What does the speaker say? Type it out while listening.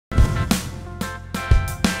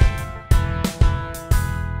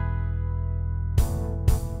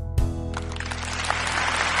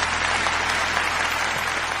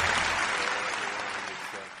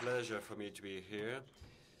me to be here.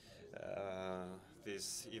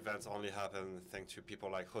 These events only happen thanks to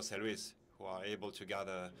people like Jose Luis, who are able to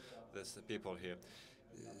gather these people here.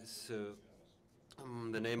 So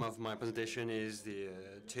the name of my presentation is the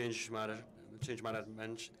change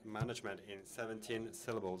management in 17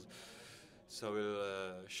 syllables. So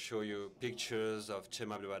we'll show you pictures of Cem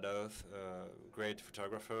Abdouadouf, a great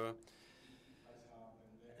photographer,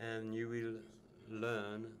 and you will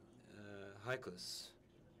learn haikus,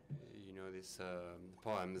 you know, these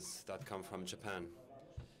poems that come from Japan.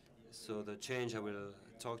 So the change I will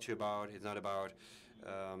talk to you about is not about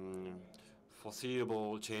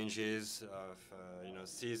foreseeable changes of you know,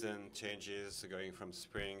 season changes going from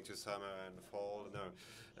spring to summer and fall. No,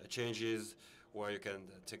 changes where you can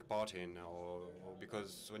take part in, or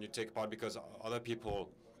because when you take part because other people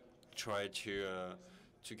try to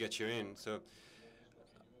get you in. So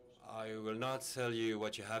I will not tell you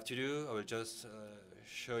what you have to do. I will just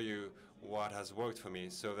show you what has worked for me.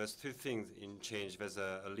 So there's two things in change. There's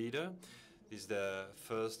a leader. This is the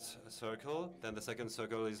first circle. Then the second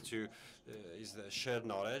circle is the shared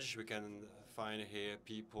knowledge. We can find here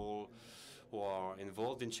people who are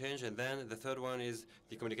involved in change. And then the third one is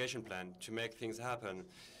the communication plan to make things happen.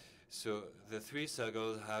 So the three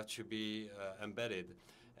circles have to be embedded.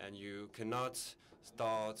 And you cannot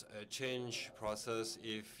start a change process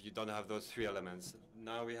if you don't have those three elements.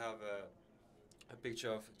 Now we have a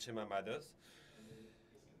picture of Cem Abdouadouf.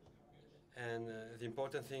 And the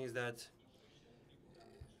important thing is that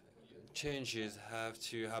changes have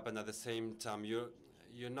to happen at the same time.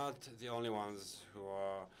 You're not the only ones who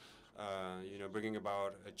are you know, bringing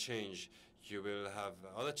about a change. You will have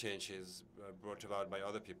other changes brought about by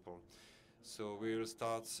other people. So we will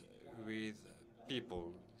start with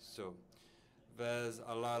people. So there's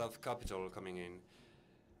a lot of capital coming in.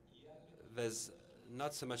 There's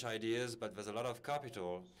not so much ideas, but there's a lot of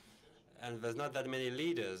capital. And there's not that many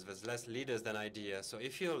leaders. There's less leaders than ideas. So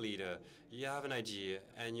if you're a leader, you have an idea,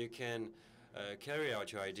 and you can carry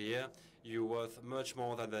out your idea, you're worth much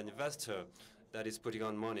more than the investor that is putting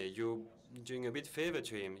on money. You're doing a big favor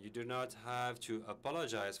to him. You do not have to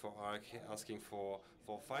apologize for asking for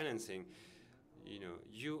financing. You know,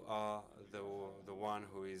 you are the one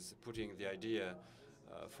who is putting the idea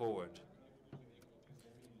forward.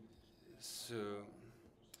 So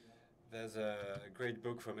there's a great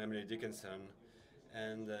book from Emily Dickinson,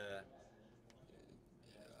 and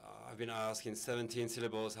I've been asked in 17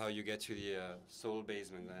 syllables how you get to the soul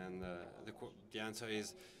basement, and the answer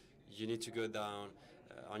is you need to go down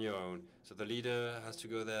on your own. So the leader has to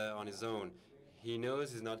go there on his own. He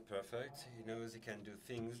knows he's not perfect. He knows he can do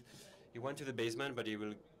things. He went to the basement, but he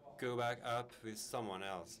will go back up with someone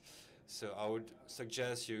else. So I would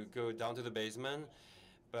suggest you go down to the basement,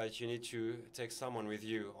 but you need to take someone with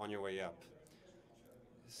you on your way up.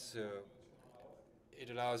 So it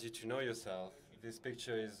allows you to know yourself. This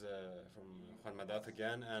picture is from Juan Fernández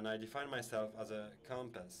again, and I define myself as a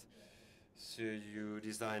compass. So you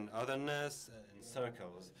design otherness in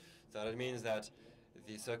circles. So that means that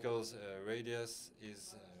the circle's radius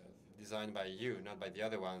is designed by you, not by the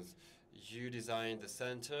other ones. You design the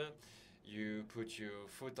center, you put your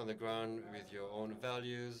foot on the ground with your own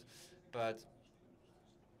values, but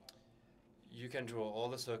you can draw all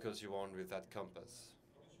the circles you want with that compass.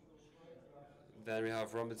 Then we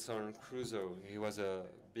have Robinson Crusoe. He was a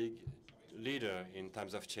big leader in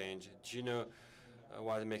times of change. Do you know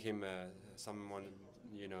what made him someone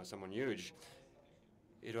huge?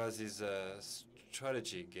 It was his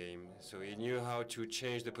strategy game. So he knew how to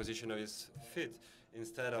change the position of his feet.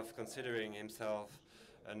 Instead of considering himself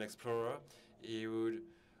an explorer, he would,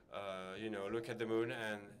 look at the moon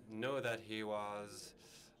and know that he was,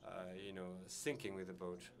 sinking with the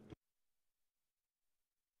boat.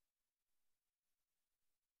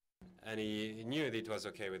 And he knew that it was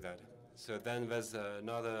okay with that. So then there's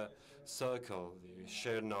another circle, the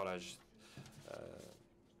shared knowledge.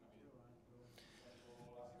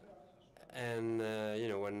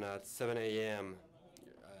 When at 7 a.m.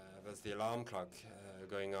 There's the alarm clock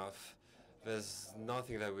going off, there's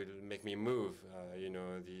nothing that will make me move.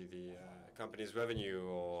 The company's revenue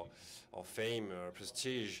or fame or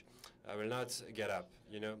prestige. I will not get up.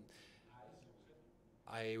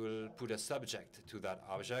 I will put a subject to that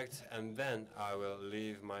object, and then I will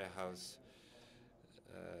leave my house.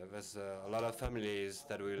 There's a lot of families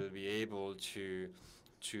that will be able to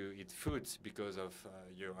eat food because of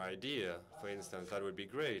your idea, for instance. That would be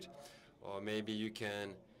great. Or maybe you can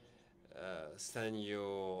send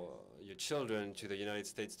your children to the United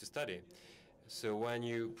States to study. So when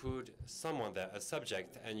you put someone there, a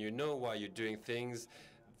subject, and you know why you're doing things,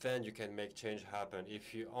 then you can make change happen.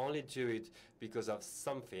 If you only do it because of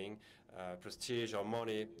something, prestige or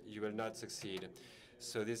money, you will not succeed.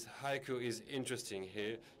 So this haiku is interesting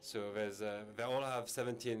here. So they all have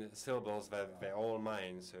 17 syllables that they're all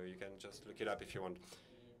mine. So you can just look it up if you want.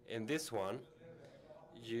 In this one,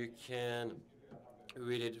 you can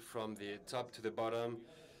read it from the top to the bottom,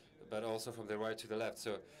 but also from the right to the left.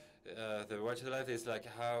 So the right to the left is like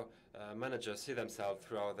how managers see themselves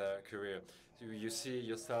throughout their career. So you see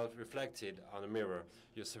yourself reflected on a mirror.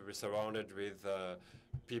 You're surrounded with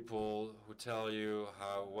people who tell you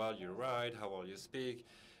how well you write, how well you speak,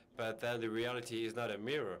 but then the reality is not a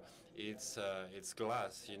mirror. It's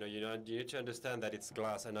glass. You need to understand that it's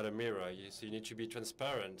glass and not a mirror. So you need to be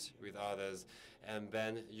transparent with others, and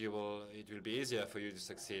then it will be easier for you to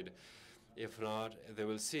succeed. If not, they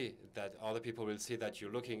will see that other people will see that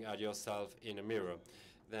you're looking at yourself in a mirror.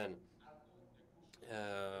 Then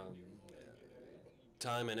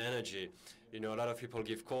time and energy. A lot of people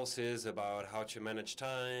give courses about how to manage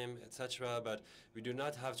time, etc. But we do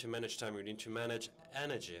not have to manage time. We need to manage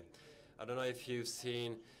energy. I don't know if you've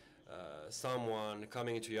seen someone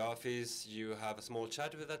coming into your office. You have a small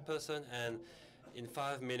chat with that person, and in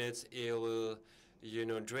 5 minutes, it will,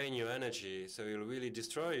 drain your energy. So it will really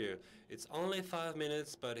destroy you. It's only 5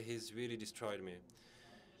 minutes, but he's really destroyed me.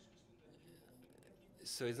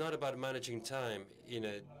 So it's not about managing time. In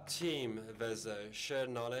a team, there's a shared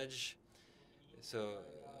knowledge. So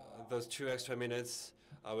those 2 extra minutes,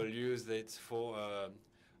 I will use it for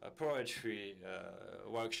a poetry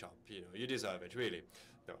workshop. You deserve it, really.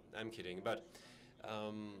 No, I'm kidding. But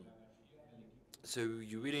so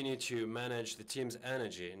you really need to manage the team's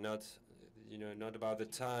energy, not about the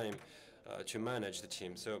time to manage the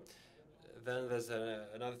team. So then there's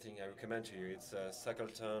another thing I recommend to you. It's a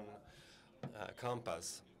Shackleton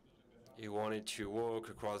compass. He wanted to walk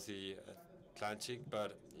across the Atlantic,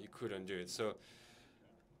 but he couldn't do it. So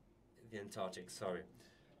the Antarctic, sorry.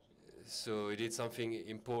 So he did something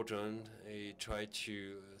important. He tried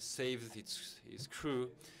to save his crew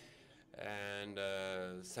and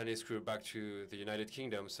send his crew back to the United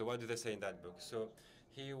Kingdom. So what do they say in that book? So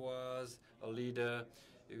he was a leader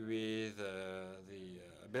with the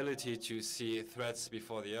ability to see threats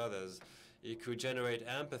before the others. He could generate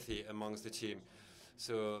empathy amongst the team.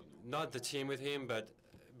 So not the team with him, but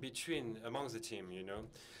amongst the team,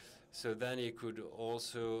 So then he could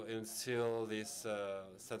also instill this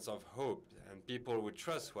sense of hope, and people would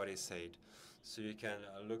trust what he said. So you can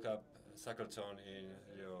look up Shackleton in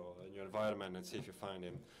your environment and see if you find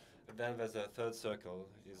him. And then there's a third circle.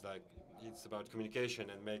 It's about communication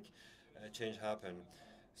and make change happen.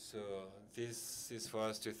 So this is for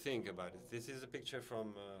us to think about it. This is a picture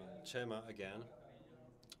from Chema again.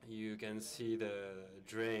 You can see the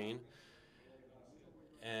drain,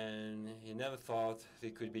 and he never thought they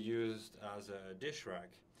could be used as a dish rack.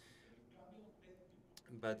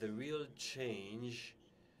 But the real change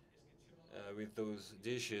with those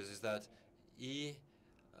dishes is that he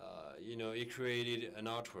created an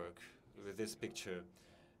artwork with this picture.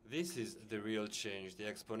 This is the real change, the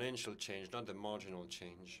exponential change, not the marginal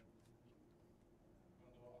change.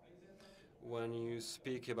 When you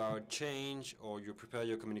speak about change or you prepare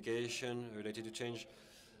your communication related to change,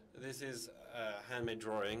 this is a handmade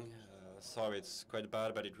drawing. Sorry, it's quite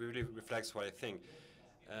bad, but it really reflects what I think.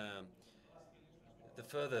 The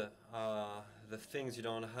further the things you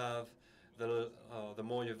don't have, the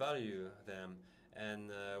more you value them.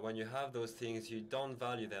 And when you have those things, you don't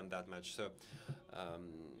value them that much. So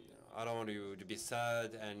I don't want you to be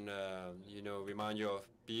sad and remind you of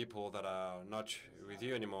people that are not with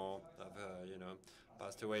you anymore, have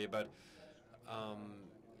passed away. But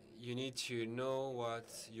you need to know what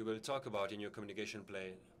you will talk about in your communication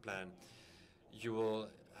plan. You will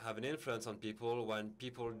have an influence on people when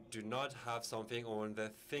people do not have something or when they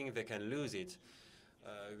think they can lose it.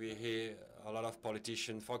 We hear a lot of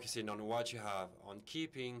politicians focusing on what you have, on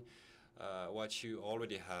keeping what you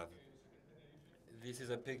already have. This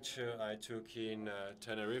is a picture I took in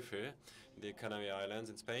Tenerife, the Canary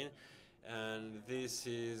Islands in Spain. And we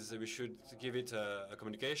should give it a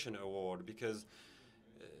communication award because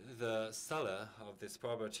the seller of this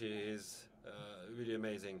property is really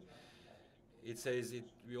amazing. It says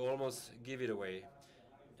we almost give it away.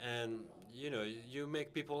 And, you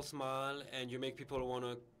make people smile and you make people want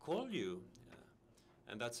to call you.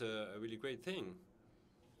 And that's a really great thing.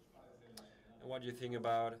 And what do you think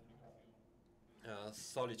about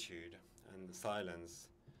solitude and silence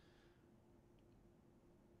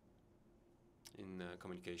in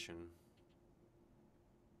communication?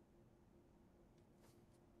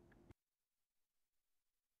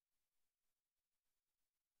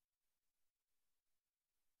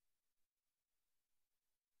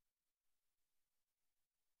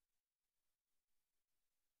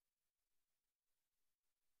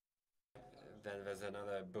 Then there's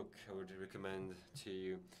another book I would recommend to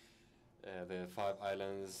you, The 5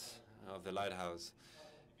 Islands of the Lighthouse.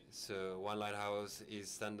 So one lighthouse is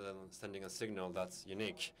sending a signal that's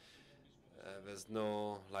unique. There's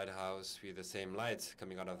no lighthouse with the same light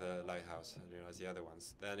coming out of the lighthouse, as the other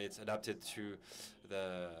ones. Then it's adapted to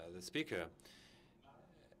the speaker.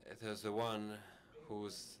 There's the one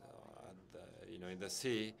who's in the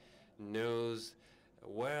sea knows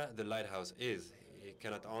where the lighthouse is. It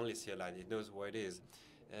cannot only see a light, it knows where it is.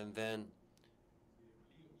 And then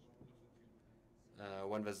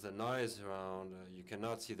when there's the noise around, you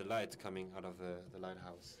cannot see the light coming out of the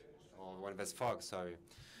lighthouse, or when there's fog, sorry.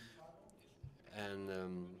 And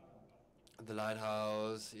the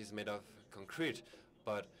lighthouse is made of concrete,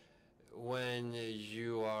 but when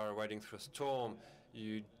you are riding through a storm,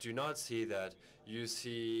 you do not see that. You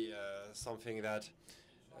see something that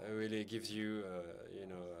really gives you,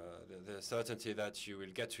 the certainty that you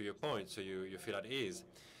will get to your point, so you feel at ease.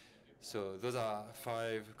 So those are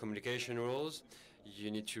 5 communication rules you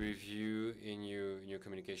need to review in your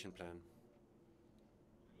communication plan.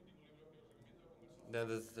 Then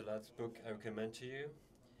there's the last book I recommend to you.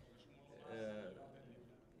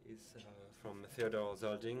 It's from Theodore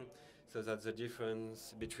Zolding. So that's the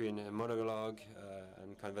difference between a monologue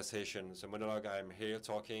and conversation. So monologue, I'm here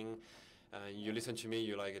talking, you listen to me,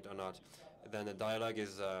 you like it or not. Then the dialogue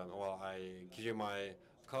is, I give you my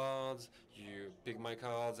cards, you pick my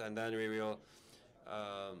cards, and then we will,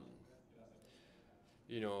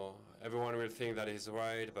 everyone will think that is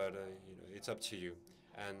right, but it's up to you.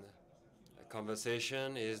 And a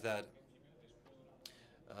conversation is that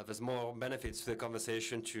there's more benefits to the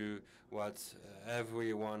conversation to what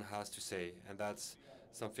everyone has to say, and that's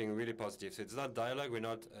something really positive. So it's not dialogue, we're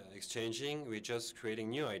not exchanging, we're just creating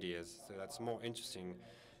new ideas. So that's more interesting.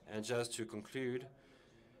 And just to conclude,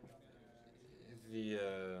 the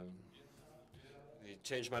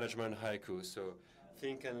change management haiku. So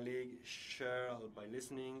think and lead, share by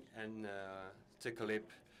listening, and take a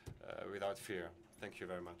leap without fear. Thank you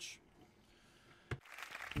very much.